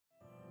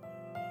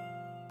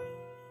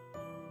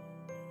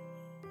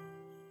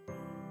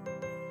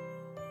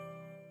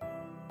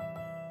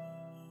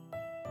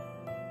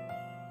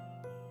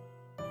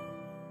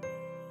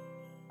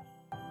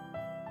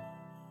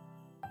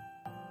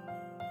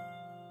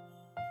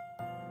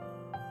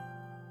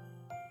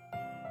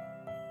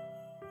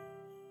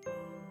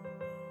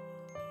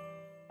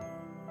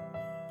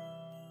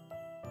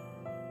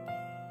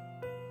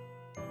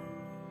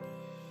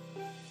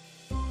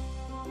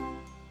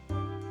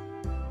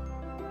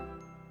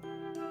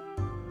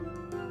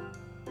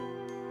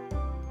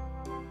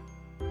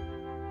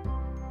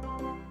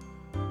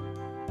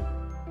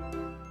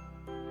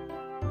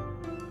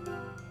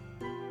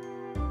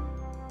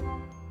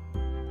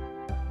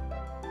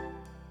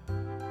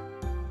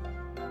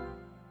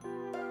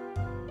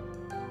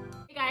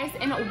Guys,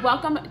 and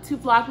welcome to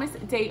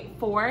Vlogmas Day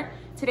 4.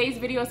 Today's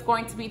video is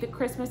going to be the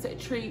Christmas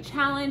tree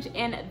challenge,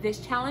 and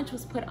this challenge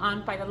was put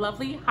on by the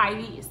lovely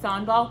Heidi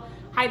Sonnenball.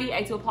 Heidi,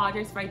 I do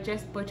apologize if I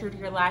just butchered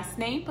your last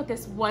name, but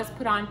this was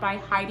put on by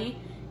Heidi.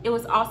 It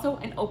was also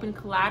an open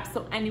collab,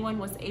 so anyone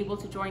was able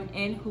to join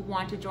in who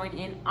wanted to join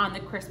in on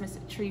the Christmas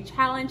tree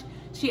challenge.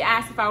 She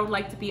asked if I would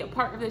like to be a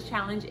part of this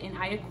challenge, and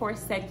I of course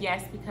said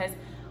yes, because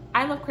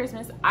I love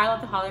Christmas, I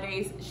love the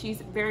holidays. She's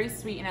very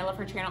sweet and I love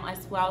her channel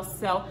as well.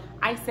 So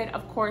I said,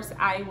 of course,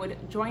 I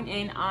would join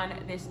in on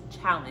this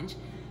challenge.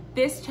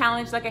 This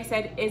challenge, like I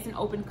said, is an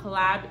open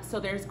collab.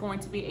 So there's going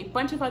to be a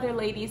bunch of other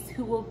ladies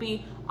who will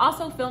be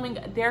also filming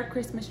their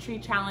Christmas tree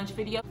challenge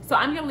video. So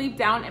I'm gonna leave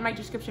down in my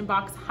description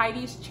box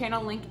Heidi's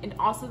channel link and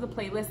also the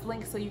playlist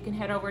link, so you can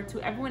head over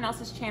to everyone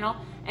else's channel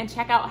and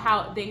check out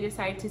how they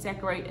decided to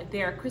decorate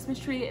their Christmas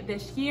tree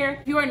this year.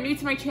 If you are new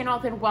to my channel,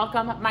 then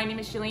welcome. My name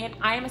is Jillian.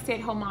 I am a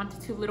stay-at-home mom to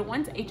two little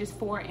ones, ages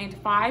 4 and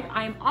 5.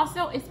 I am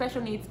also a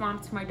special needs mom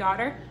to my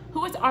daughter,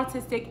 who is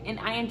autistic, and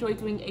I enjoy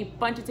doing a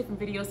bunch of different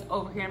videos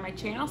over here on my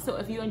channel. So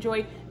if you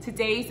enjoyed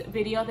today's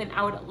video, then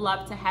I would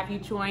love to have you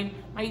join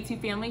my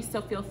YouTube family,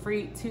 so feel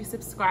free to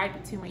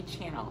subscribe to my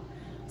channel.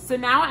 So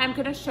now I'm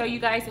gonna show you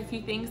guys a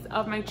few things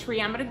of my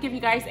tree. I'm gonna give you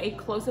guys a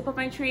close-up of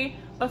my tree,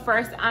 but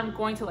first I'm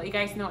going to let you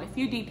guys know a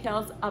few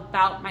details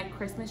about my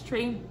Christmas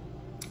tree.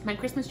 My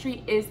Christmas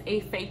tree is a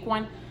fake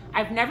one.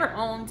 I've never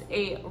owned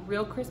a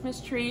real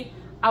Christmas tree.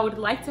 I would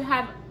like to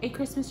have a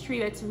Christmas tree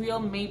that's real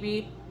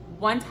maybe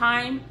one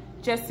time,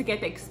 just to get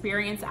the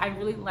experience. I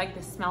really like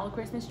the smell of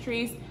Christmas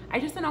trees.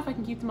 I just don't know if I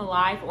can keep them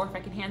alive or if I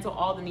can handle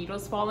all the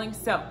needles falling.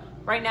 So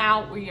right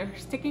now we are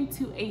sticking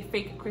to a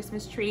fake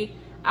Christmas tree.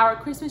 Our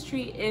Christmas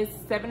tree is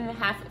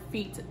 7.5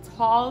 feet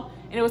tall,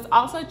 and it was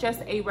also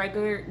just a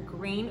regular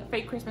green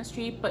fake Christmas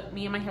tree, but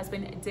me and my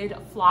husband did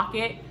flock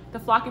it. The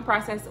flocking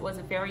process was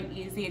very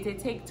easy. It did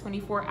take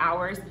 24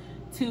 hours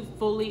to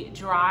fully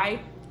dry,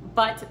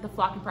 but the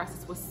flocking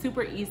process was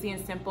super easy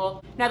and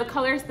simple. Now the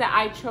colors that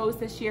I chose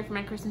this year for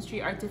my Christmas tree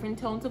are different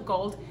tones of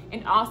gold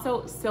and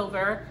also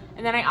silver.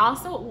 And then I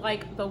also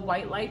like the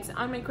white lights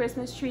on my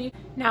Christmas tree.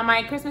 Now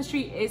my Christmas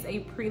tree is a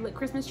pre-lit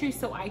Christmas tree,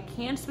 so I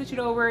can switch it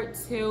over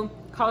to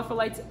colorful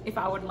lights if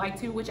I would like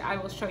to, which I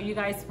will show you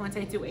guys once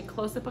I do a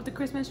close-up of the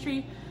Christmas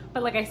tree.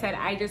 But like I said,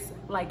 I just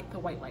like the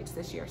white lights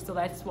this year, so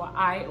that's what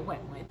I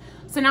went with.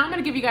 So now I'm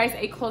gonna give you guys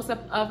a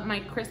close-up of my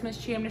Christmas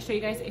tree. I'm gonna show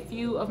you guys a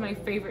few of my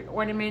favorite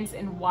ornaments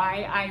and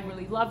why I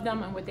really love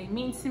them and what they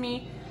mean to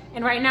me.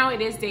 And right now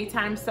it is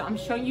daytime, so I'm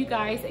showing you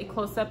guys a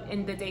close-up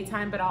in the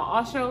daytime, but I'll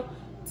also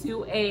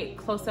do a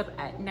close-up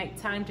at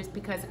nighttime, just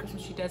because the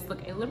Christmas tree does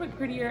look a little bit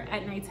prettier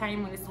at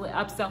nighttime when it's lit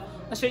up. So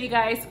I'll show you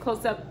guys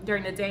close-up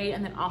during the day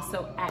and then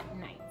also at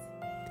night.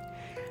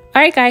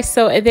 All right, guys,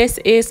 so this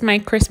is my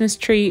Christmas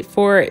tree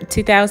for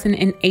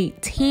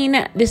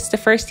 2018. This is the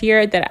first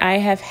year that I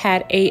have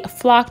had a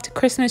flocked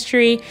Christmas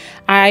tree.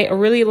 I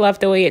really love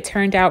the way it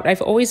turned out.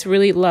 I've always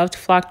really loved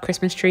flocked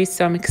Christmas trees,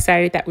 so I'm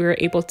excited that we were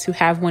able to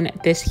have one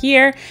this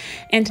year.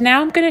 And now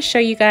I'm going to show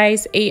you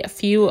guys a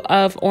few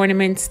of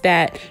ornaments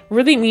that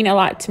really mean a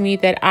lot to me,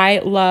 that I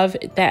love,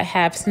 that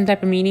have some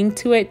type of meaning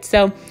to it.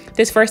 So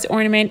this first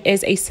ornament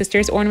is a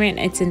sister's ornament.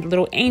 It's a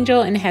little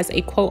angel and it has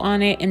a quote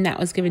on it, and that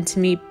was given to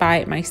me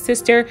by my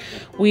sister.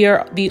 We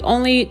are the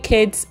only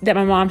kids that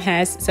my mom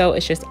has, so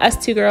it's just us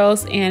two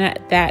girls, and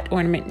that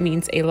ornament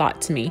means a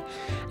lot to me.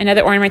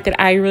 Another ornament that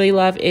I really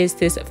love is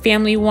this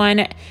family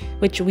one,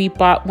 which we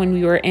bought when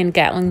we were in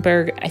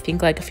Gatlinburg, I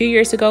think like a few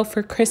years ago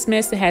for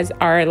Christmas. It has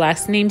our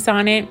last names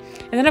on it.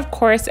 And then of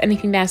course,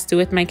 anything that has to do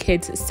with my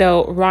kids.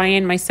 So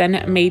Ryan, my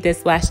son, made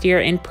this last year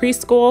in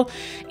preschool,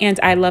 and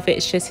I love it.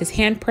 It's just his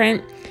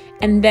handprint.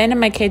 And then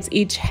my kids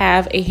each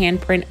have a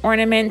handprint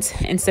ornament.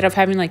 Instead of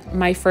having like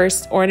my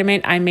first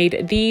ornament, I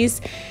made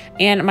these.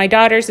 And my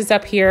daughter's is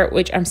up here,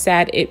 which I'm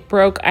sad it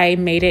broke. I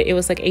made it. It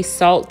was like a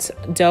salt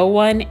dough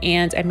one,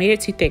 and I made it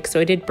too thick, so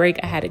it did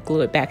break. I had to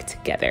glue it back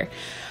together.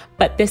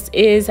 But this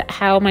is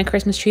how my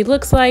Christmas tree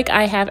looks like.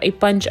 I have a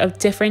bunch of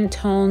different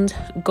toned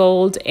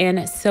gold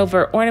and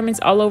silver ornaments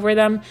all over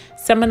them.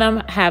 Some of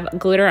them have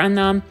glitter on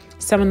them.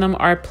 Some of them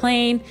are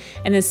plain,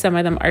 and then some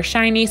of them are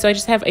shiny. So I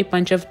just have a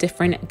bunch of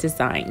different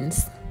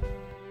designs.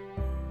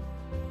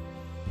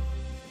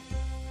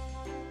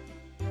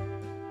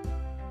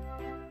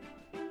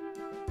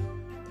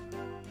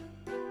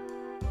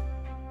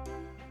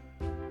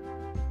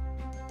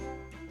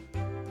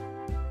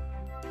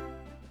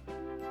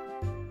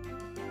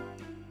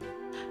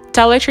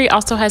 Dollar Tree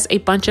also has a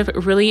bunch of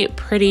really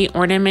pretty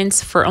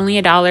ornaments for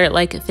only $1,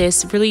 like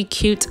this really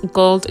cute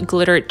gold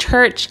glitter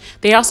church.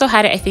 They also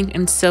had it, I think,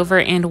 in silver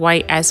and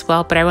white as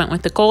well, but I went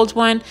with the gold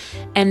one.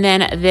 And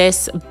then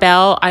this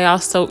bell I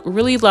also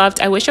really loved.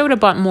 I wish I would have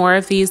bought more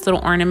of these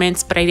little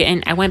ornaments, but I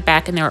didn't. I went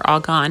back and they were all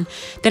gone.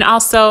 Then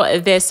also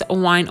this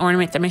wine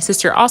ornament that my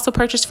sister also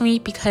purchased for me,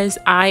 because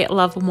I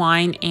love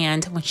wine,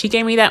 and when she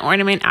gave me that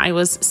ornament, I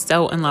was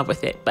so in love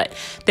with it. But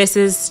this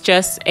is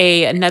just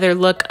another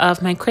look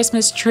of my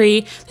Christmas tree.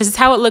 This is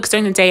how it looks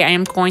during the day. I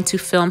am going to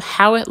film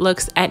how it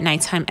looks at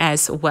nighttime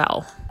as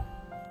well.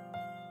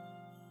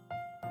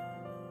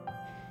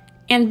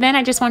 And then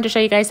I just wanted to show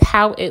you guys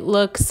how it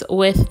looks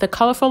with the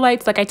colorful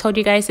lights. Like I told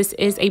you guys, this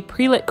is a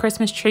pre-lit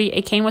Christmas tree.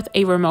 It came with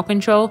a remote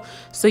control,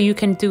 so you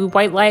can do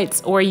white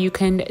lights or you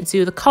can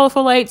do the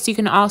colorful lights. You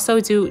can also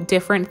do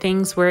different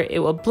things where it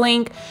will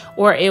blink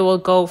or it will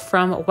go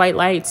from white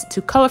lights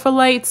to colorful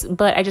lights.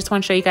 But I just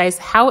want to show you guys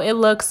how it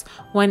looks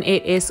when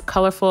it is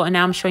colorful. And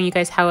now I'm showing you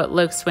guys how it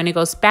looks when it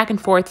goes back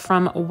and forth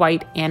from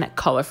white and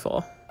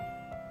colorful.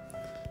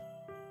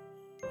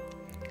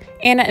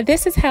 And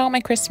this is how my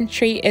Christmas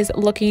tree is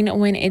looking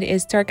when it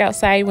is dark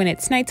outside, when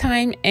it's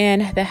nighttime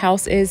and the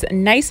house is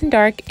nice and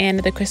dark and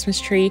the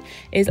Christmas tree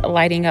is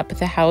lighting up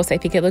the house. I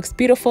think it looks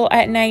beautiful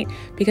at night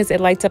because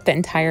it lights up the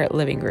entire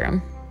living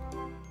room.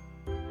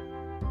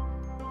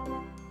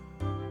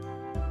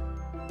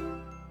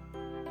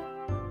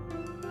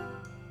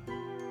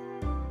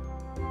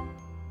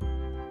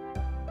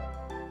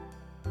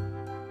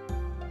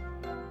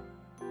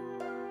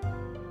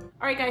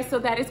 Alright guys, so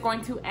that is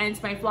going to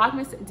end my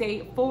Vlogmas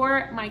day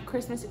 4, my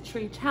Christmas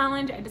tree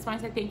challenge. I just want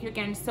to say thank you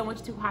again so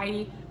much to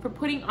Heidi for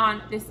putting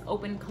on this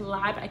open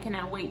collab. I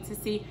cannot wait to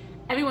see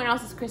everyone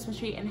else's Christmas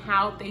tree and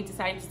how they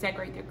decided to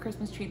decorate their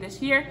Christmas tree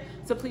this year.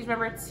 So please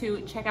remember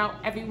to check out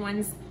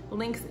everyone's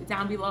links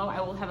down below.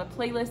 I will have a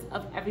playlist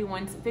of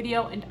everyone's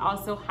video and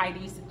also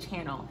Heidi's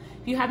channel.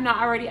 If you have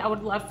not already, I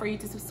would love for you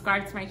to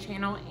subscribe to my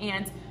channel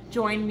and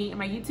join me in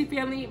my YouTube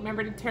family.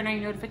 Remember to turn on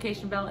your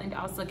notification bell and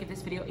also give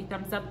this video a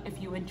thumbs up if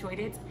you enjoyed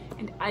it.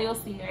 And I will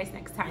see you guys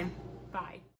next time. Bye.